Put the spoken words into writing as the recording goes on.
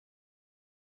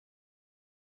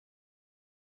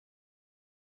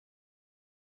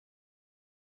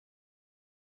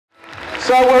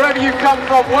So wherever you come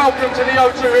from, welcome to the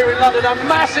O2 here in London. A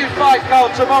massive fight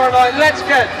card tomorrow night. Let's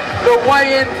get the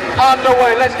weigh-in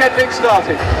underway. Let's get things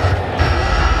started.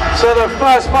 So the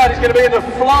first fight is going to be in the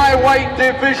flyweight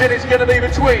division. It's going to be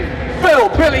between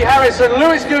Billy Harris and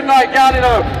Luis Goodnight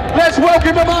Gaudinot. Let's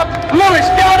welcome him up, Luis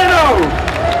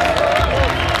Gaudinot.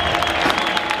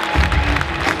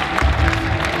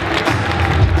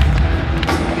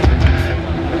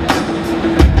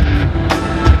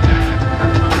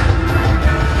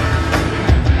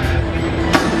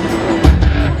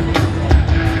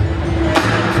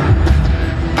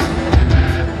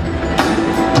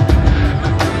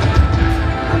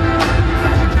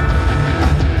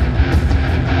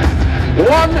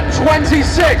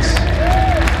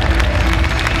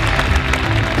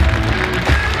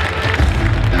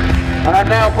 And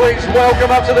now please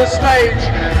welcome up to the stage,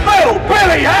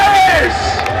 Billy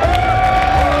Harris!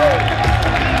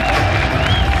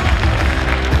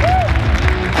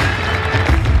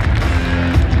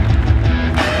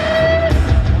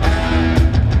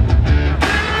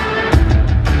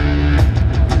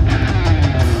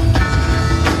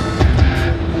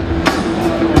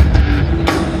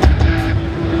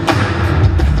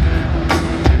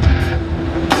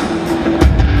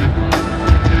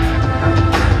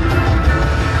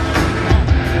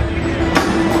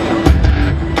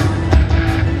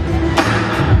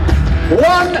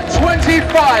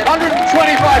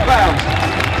 125 pounds.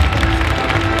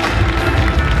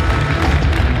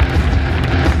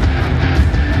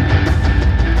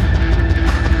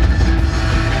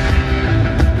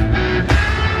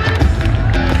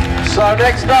 So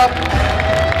next up,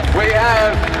 we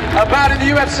have a bout in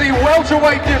the UFC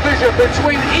welterweight division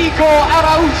between Igor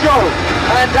Araujo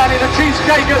and Danny the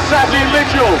Cheesecake Assassin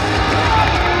Mitchell.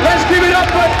 Let's give it up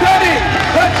for Danny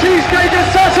the Cheesecake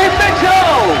Assassin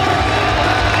Mitchell!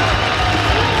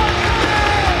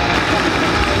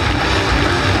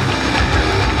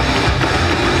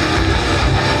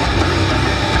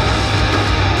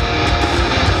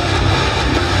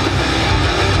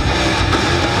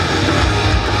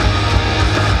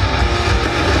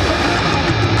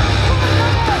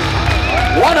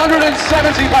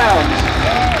 £170.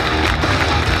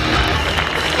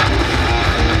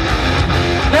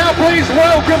 Now please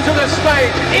welcome to the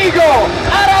stage, Igor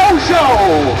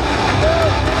Araujo.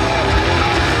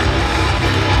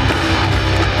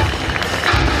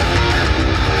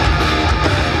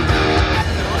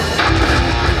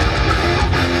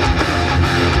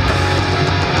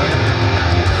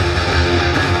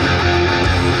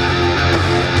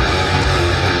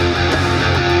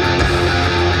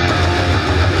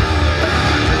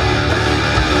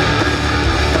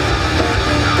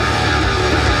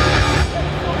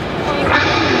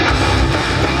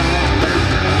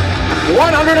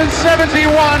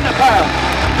 £171.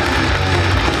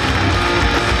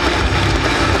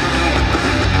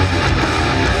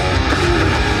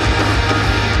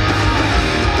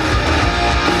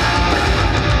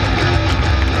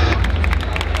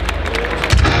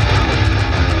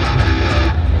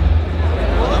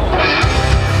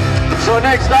 So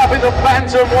next up in the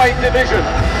bantamweight division,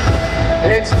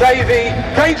 it's Davey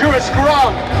Dangerous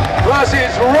Grant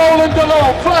versus Roland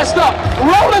Delorme. First up,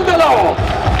 Roland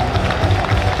Delorme.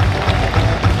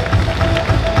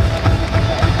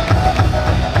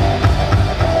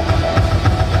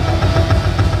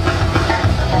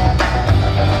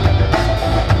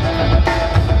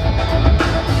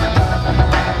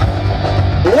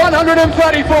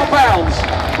 £134.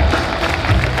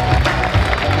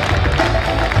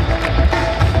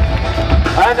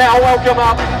 And now welcome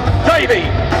up Davey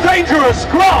Dangerous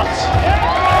Grant.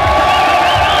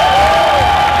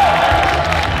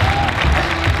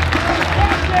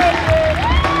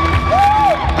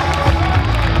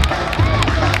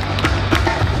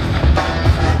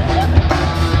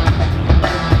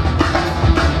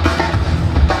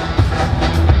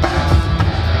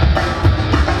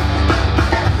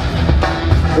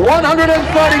 $136.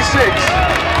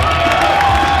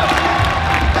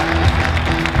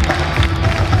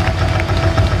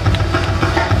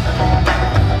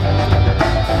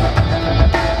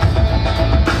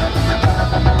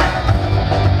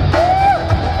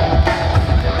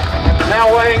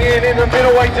 Now weighing in the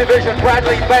middleweight division,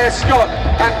 Bradley Bear Scott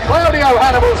and Claudio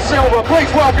Hannibal Silva.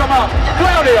 Please welcome up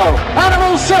Claudio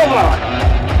Hannibal Silva.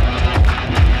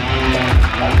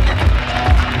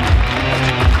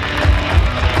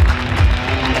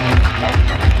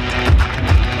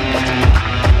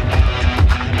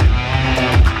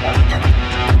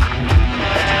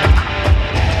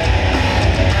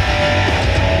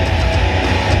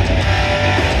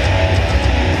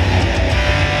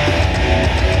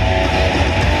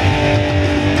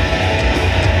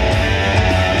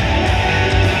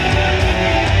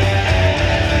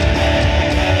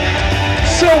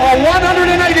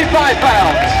 185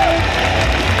 pounds.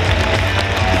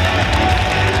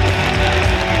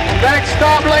 Next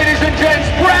up, ladies and gents,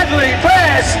 Bradley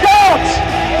Bear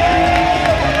Scott.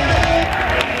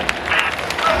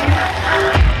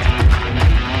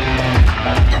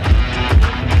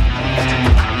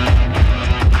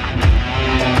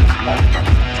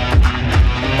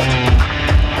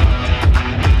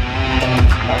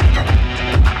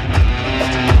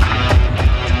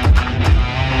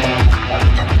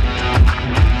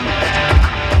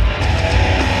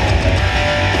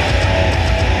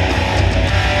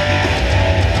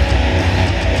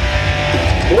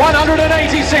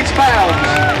 186 pounds.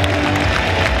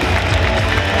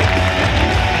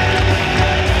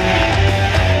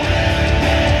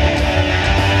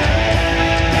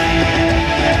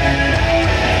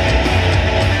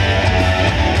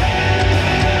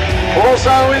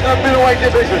 Also in the middleweight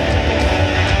division,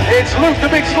 it's Luke the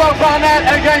Big Slow Barnatt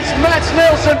against Mats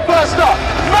Nilsson. First up,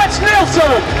 Mats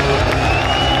Nilsson.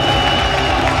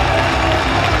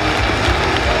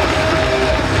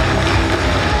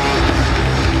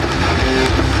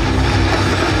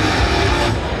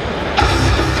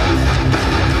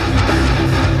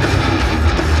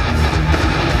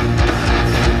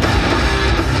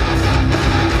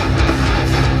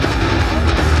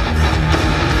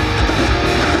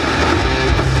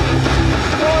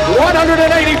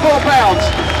 184 pounds.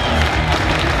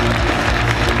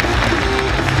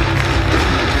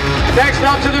 Next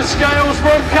up to the scales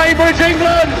from Cambridge,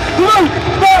 England, Luke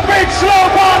the Big Slow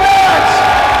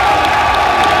Barnatt.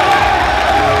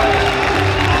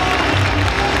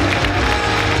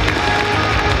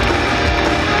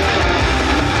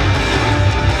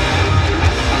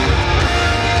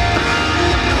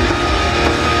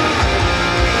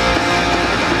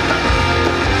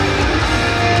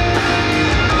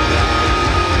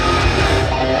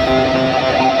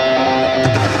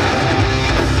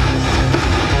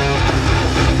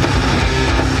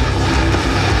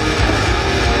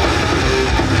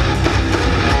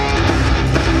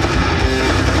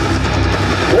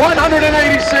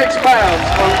 186 pounds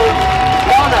for Luke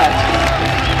Barnatt.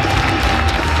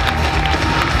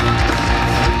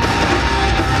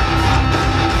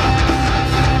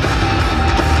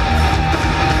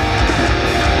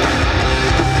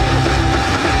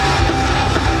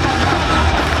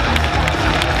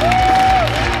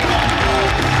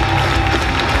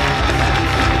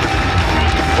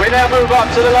 We now move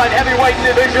up to the light heavyweight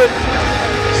division.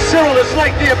 Cyrille the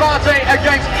Snake Diabate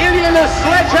against IlIr the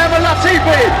Sledgehammer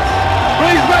Latifi.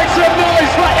 Please make some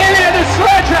noise for IlIr the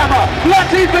Sledgehammer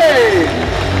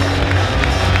Latifi.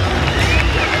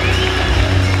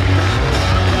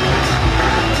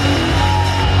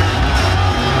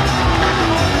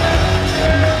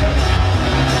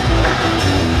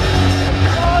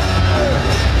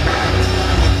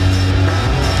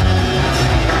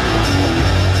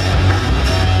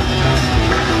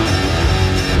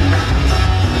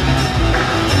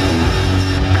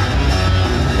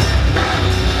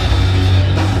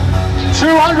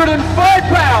 205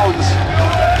 pounds.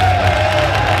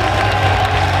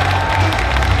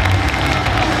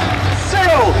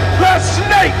 Cyrille the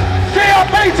Snake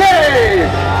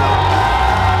Diabate.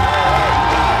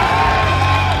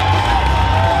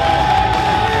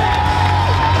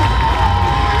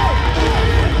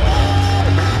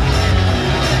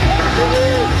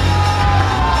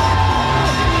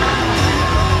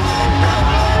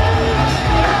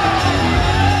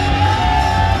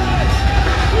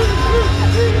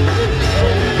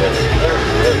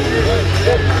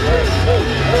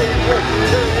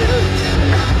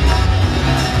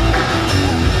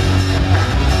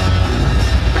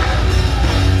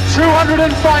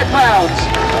 205 pounds.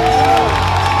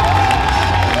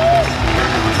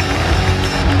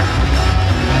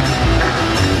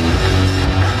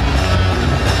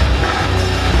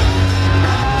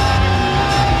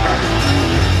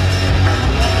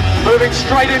 Moving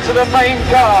straight into the main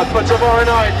card for tomorrow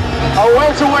night. A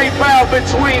welterweight bout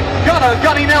between Gunnar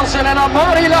Nilsson and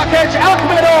Omari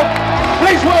Akhmedov.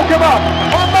 Please welcome up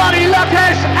Omari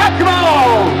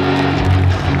Akhmedov.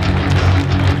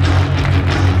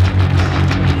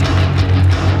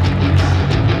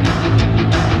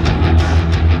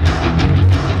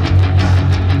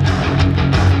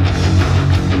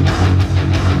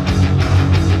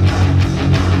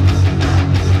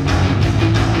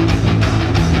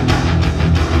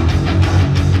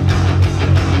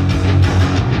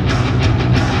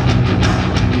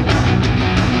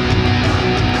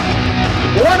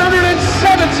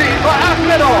 170 for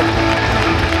Akhmedov.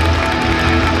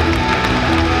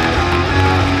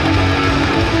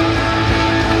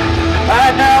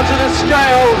 And now to the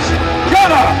scales,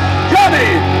 Gunnar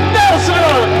Nilsson.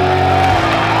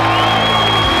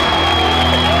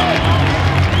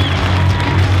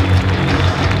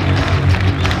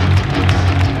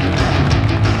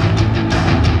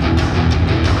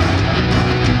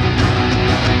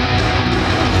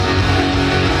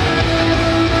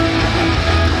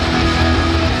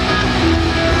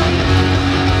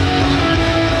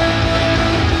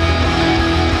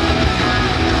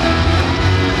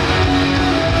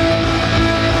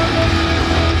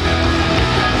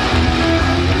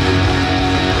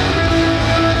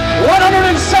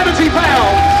 70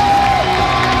 pounds.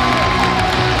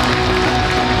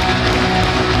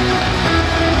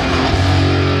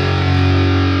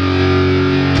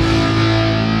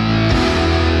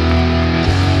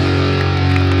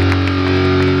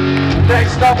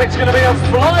 Next up, it's going to be a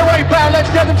flyweight bout.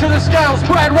 Let's get them to the scales.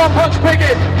 Brad, one punch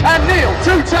Pickett, and Neil,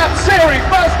 two tap Seery.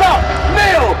 First up,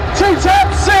 Neil, two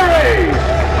tap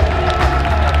Seery.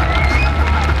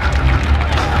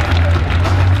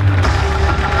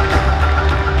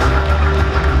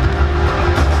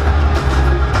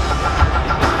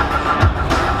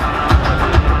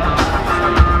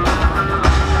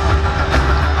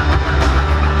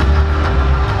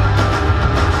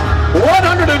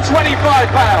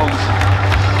 £125.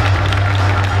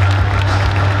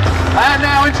 And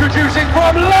now introducing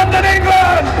from London,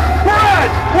 England, Brad,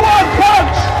 one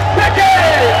punch,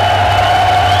 Pickett!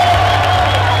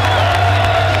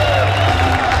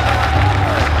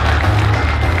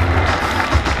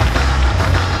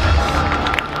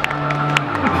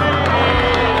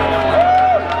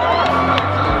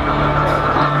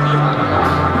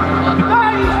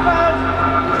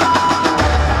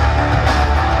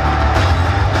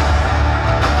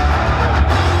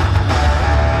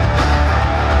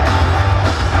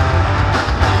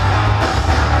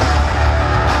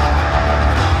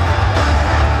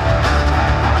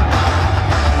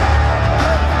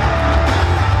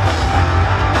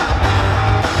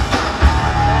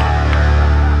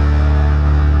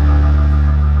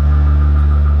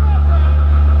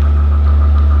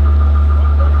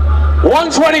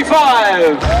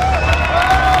 $125.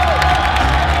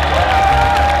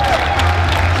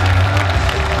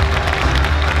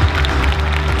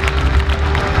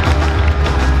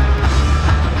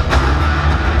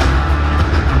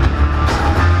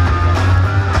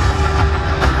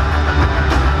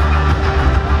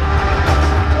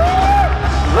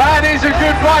 That is a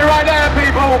good fight right there,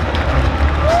 people.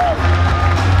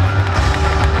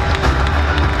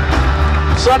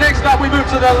 So next up we move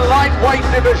to the lightweight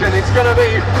division. It's going to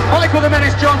be Michael the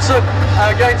Menace Johnson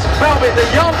against Melvin the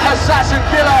Young Assassin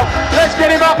Guillard. Let's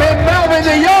get him up here, Melvin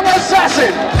the Young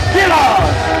Assassin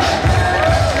Guillard.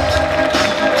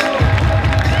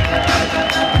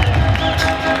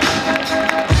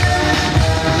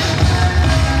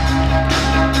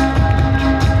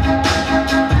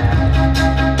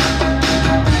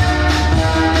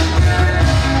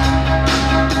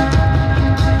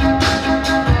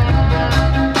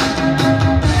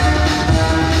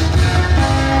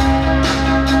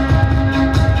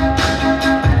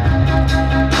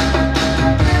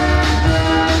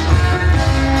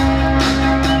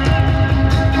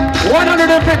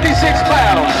 156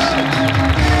 pounds.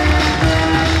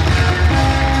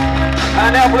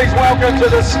 And now please welcome to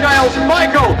the scales,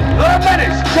 Michael the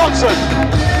Menace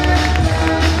Johnson.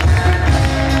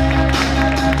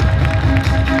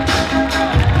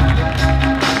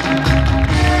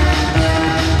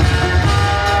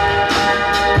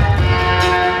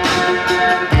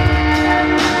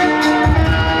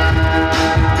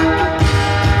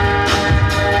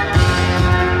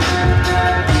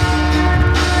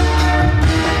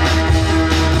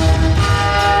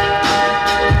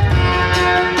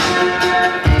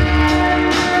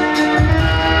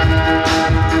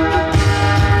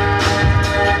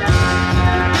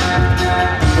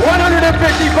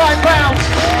 55 pounds.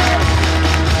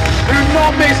 Do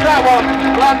not miss that one.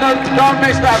 London, don't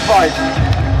miss that fight.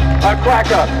 A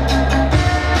cracker.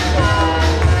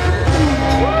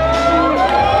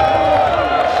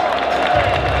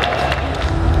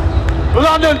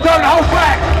 London, don't hold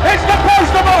back. It's the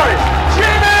poster boy,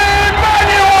 Jimi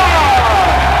Manuwa.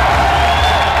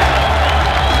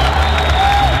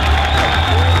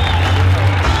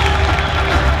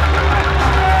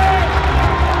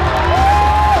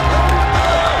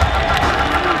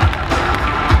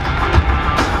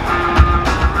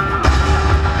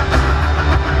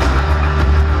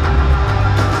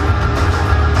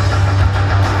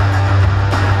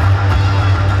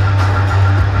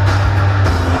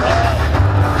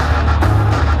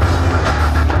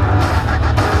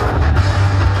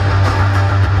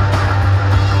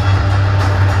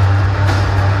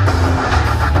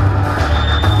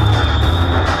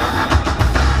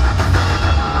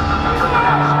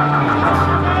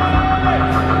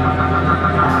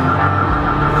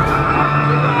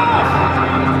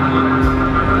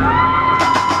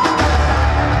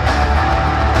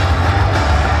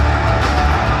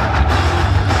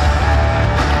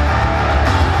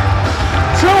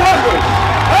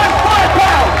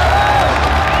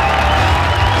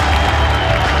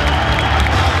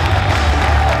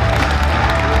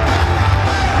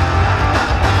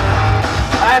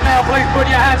 And now please put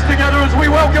your hands together as we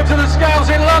welcome to the scales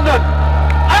in London,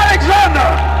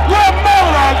 Alexander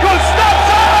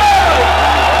Gustafsson!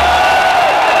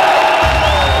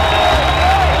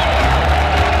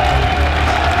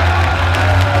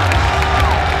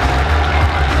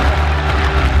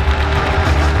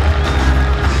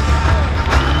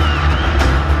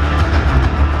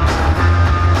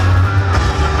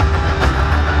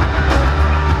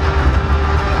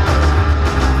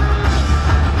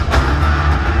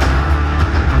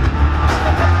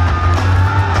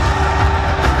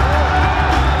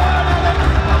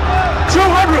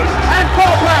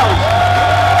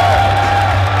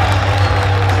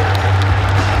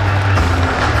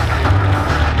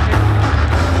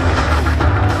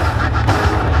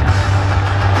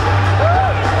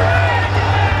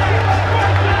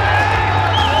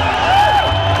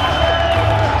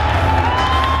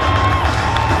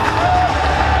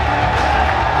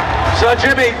 So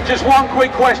Jimmy, just one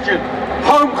quick question.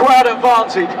 Home crowd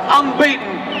advantage,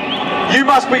 unbeaten. You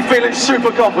must be feeling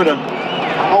super confident.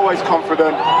 I'm always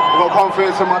confident. I've got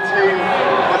confidence in my team,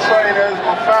 my trainers,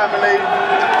 my family,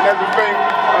 and everything.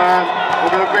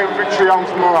 We're going to bring victory home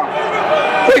tomorrow.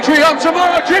 Victory home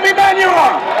tomorrow, Jimi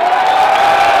Manuwa!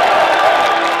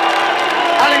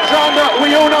 Alexander,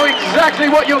 we all know exactly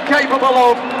what you're capable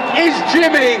of. Is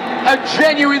Jimmy a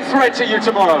genuine threat to you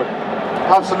tomorrow?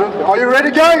 Absolutely. Are you ready,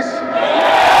 guys? Let's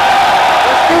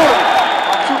do it.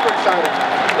 I'm super excited.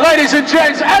 Ladies and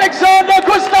gents, Alexander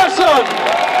Gustafsson!